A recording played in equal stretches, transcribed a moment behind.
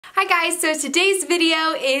Hi guys, so today's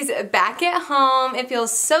video is back at home. It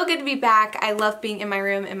feels so good to be back. I love being in my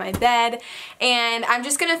room, in my bed, and I'm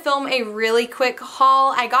just gonna film a really quick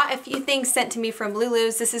haul. I got a few things sent to me from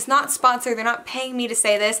Lulus. This is not sponsored, they're not paying me to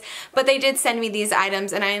say this, but they did send me these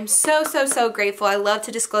items and I am so grateful. I love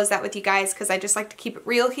to disclose that with you guys because I just like to keep it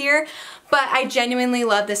real here, but I genuinely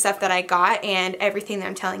love the stuff that I got, and everything that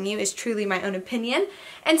I'm telling you is truly my own opinion.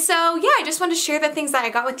 And so yeah, I just wanted to share the things that I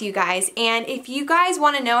got with you guys, and if you guys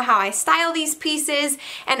want to know how I style these pieces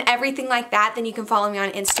and everything like that, then you can follow me on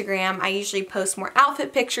Instagram. I usually post more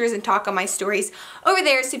outfit pictures and talk on my stories over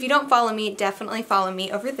there, so if you don't follow me, definitely follow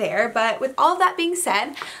me over there. But with all of that being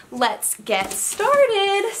said, let's get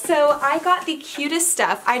started. So I got the cutest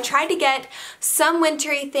stuff. I tried to get some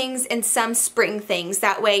wintry things and some spring things.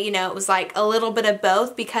 That way, you know, it was like a little bit of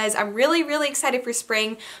both, because I'm really excited for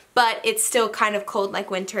spring, but it's still kind of cold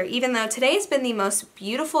like winter, even though today's been the most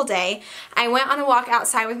beautiful day. I went on a walk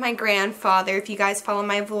outside with my grandfather. If you guys follow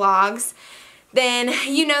my vlogs, then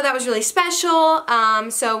you know that was really special.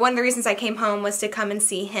 So one of the reasons I came home was to come and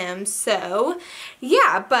see him. So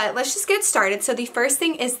yeah, but let's just get started. So the first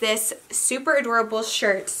thing is this super adorable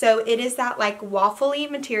shirt. So it is that like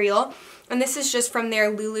waffly material, and this is just from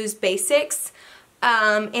their Lulus Basics.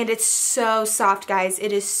 And it's so soft, guys.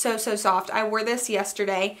 It is so soft. I wore this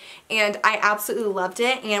yesterday and I absolutely loved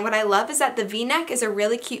it. And what I love is that the V-neck is a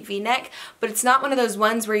really cute V-neck, but it's not one of those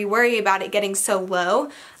ones where you worry about it getting so low.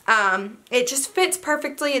 It just fits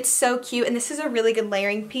perfectly. It's so cute, and this is a really good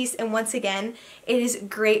layering piece, and once again, it is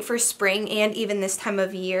great for spring and even this time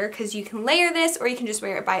of year, because you can layer this or you can just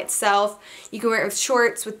wear it by itself. You can wear it with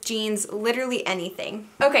shorts, with jeans, literally anything.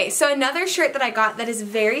 Okay, so another shirt that I got that is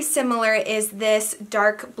very similar is this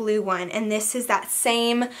dark blue one, and this is that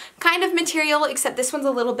same kind of material, except this one's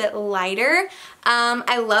a little bit lighter.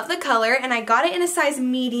 I love the color, and I got it in a size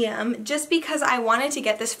medium just because I wanted to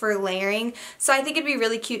get this for layering, so I think it'd be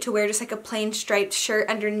really cute to wear just like a plain striped shirt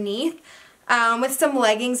underneath. With some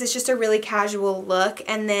leggings. It's just a really casual look,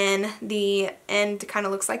 and then the end kind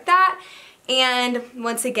of looks like that. And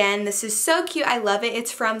once again, this is so cute. I love it.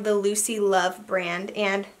 It's from the Lucy Love brand,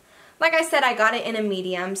 and like I said, I got it in a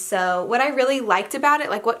medium. So what I really liked about it,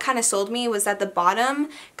 like what kind of sold me, was that the bottom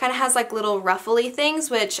kind of has like little ruffly things,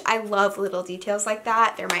 which I love little details like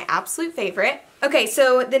that. They're my absolute favorite. Okay,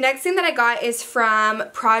 so the next thing that I got is from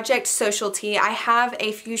Project Socialty. I have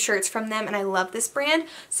a few shirts from them and I love this brand.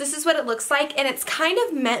 So this is what it looks like, and it's kind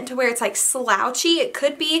of meant to where it's like slouchy. It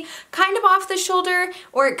could be kind of off the shoulder,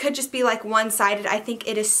 or it could just be like one-sided. I think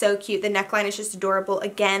it is so cute. The neckline is just adorable.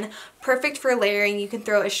 Again, perfect for layering. You can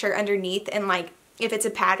throw a shirt underneath and, like, if it's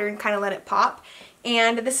a pattern, kind of let it pop.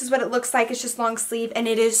 And this is what it looks like. It's just long sleeve, and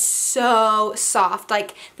it is so soft.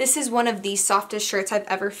 Like, this is one of the softest shirts I've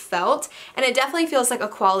ever felt, and it definitely feels like a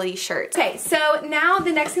quality shirt. Okay, so now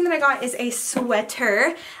the next thing that I got is a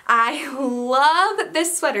sweater. I love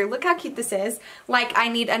this sweater. Look how cute this is. Like, I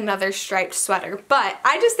need another striped sweater, but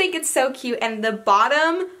I just think it's so cute, and the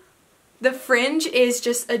bottom, the fringe is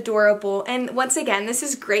just adorable. And once again, this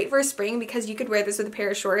is great for spring because you could wear this with a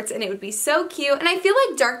pair of shorts and it would be so cute. And I feel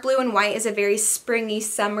like dark blue and white is a very springy,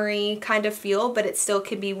 summery kind of feel, but it still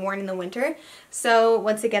could be worn in the winter. So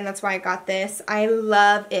once again, that's why I got this. I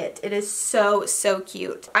love it. It is so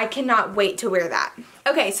cute. I cannot wait to wear that.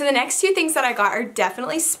 Okay, so the next two things that I got are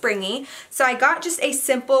definitely springy. So I got just a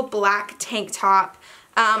simple black tank top.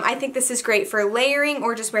 I think this is great for layering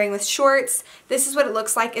or just wearing with shorts. This is what it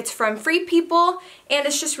looks like. It's from Free People, and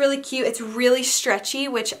it's just really cute. It's really stretchy,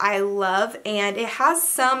 which I love, and it has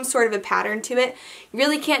some sort of a pattern to it. You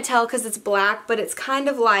really can't tell because it's black, but it's kind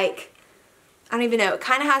of like, I don't even know, it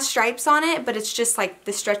kind of has stripes on it, but it's just like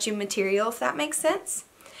the stretchy material, if that makes sense.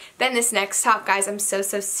 Then this next top, guys, I'm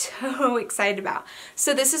so excited about.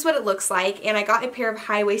 So this is what it looks like, and I got a pair of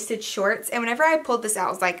high-waisted shorts, and whenever I pulled this out,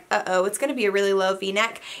 I was like, uh-oh, it's going to be a really low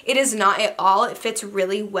V-neck. It is not at all. It fits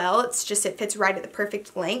really well. It's just, it fits right at the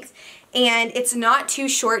perfect length. And it's not too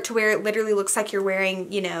short to where it literally looks like you're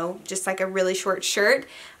wearing, you know, just like a really short shirt.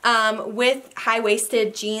 With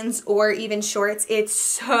high-waisted jeans or even shorts, it's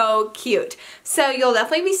so cute. So you'll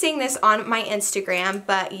definitely be seeing this on my Instagram,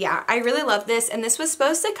 but yeah, I really love this, and this was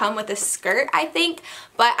supposed to come with a skirt, I think,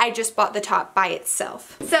 but I just bought the top by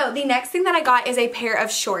itself. So the next thing that I got is a pair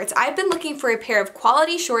of shorts. I've been looking for a pair of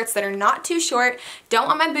quality shorts that are not too short, don't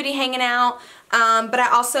want my booty hanging out, but I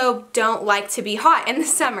also don't like to be hot in the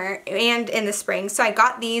summer and in the spring. So I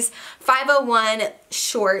got these 501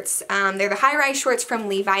 shorts. They're the high-rise shorts from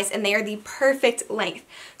Levi's, and they are the perfect length.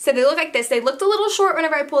 So they look like this. They looked a little short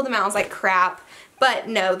whenever I pulled them out. I was like, crap. But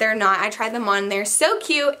no, they're not. I tried them on. They're so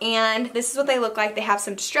cute, and this is what they look like. They have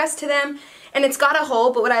some distress to them, And it's got a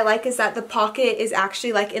hole, but what I like is that the pocket is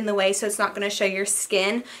actually like in the way, so it's not going to show your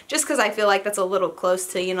skin, just because I feel like that's a little close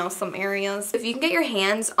to, you know, some areas. If you can get your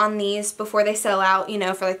hands on these before they sell out, you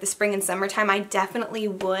know, for like the spring and summertime, I definitely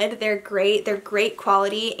would. They're great. They're great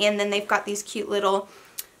quality, and then they've got these cute little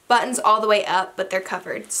buttons all the way up, but they're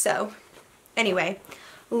covered. So anyway,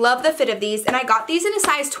 love the fit of these, and I got these in a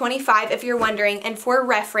size 25 if you're wondering. And for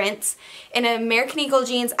reference, in American Eagle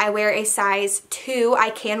jeans I wear a size 2. I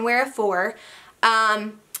can wear a 4.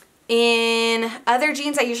 In other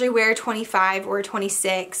jeans I usually wear a 25 or a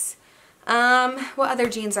 26. What other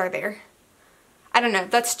jeans are there? I don't know.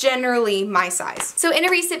 That's generally my size. So in a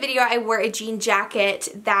recent video, I wore a jean jacket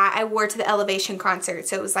that I wore to the Elevation concert.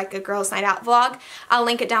 So it was like a girls' night out vlog. I'll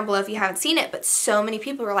link it down below if you haven't seen it. But so many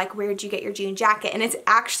people were like, where'd you get your jean jacket? And it's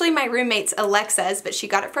actually my roommate's Alexa's, but she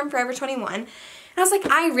got it from Forever 21. And I was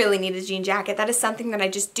like, I really need a jean jacket. That is something that I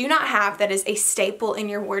just do not have, that is a staple in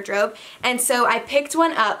your wardrobe. And so I picked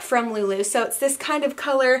one up from Lulus. So it's this kind of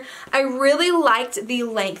color. I really liked the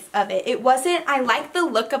length of it. It wasn't, I like the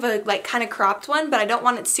look of a like kind of cropped one, but I don't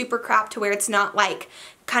want it super cropped to where it's not like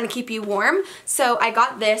kind of keep you warm. So I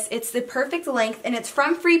got this. It's the perfect length, and it's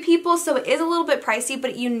from Free People, so it is a little bit pricey,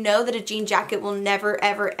 but you know that a jean jacket will never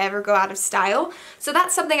ever ever go out of style. So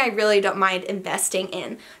that's something I really don't mind investing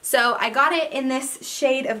in. So I got it in this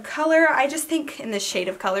shade of color. I just think in this shade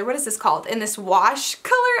of color, what is this called? In this wash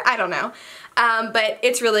color? I don't know. But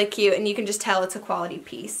it's really cute, and you can just tell it's a quality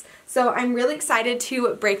piece. So I'm really excited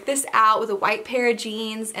to break this out with a white pair of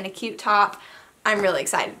jeans and a cute top. I'm really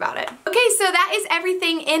excited about it. Okay, so that is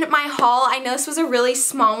everything in my haul. I know this was a really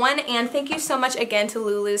small one, and thank you so much again to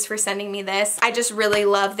Lulus for sending me this. I just really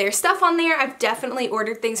love their stuff on there. I've definitely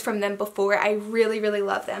ordered things from them before. I really, really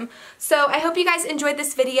love them. So I hope you guys enjoyed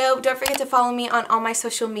this video. Don't forget to follow me on all my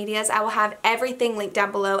social medias. I will have everything linked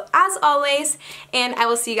down below as always, and I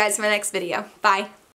will see you guys in my next video. Bye.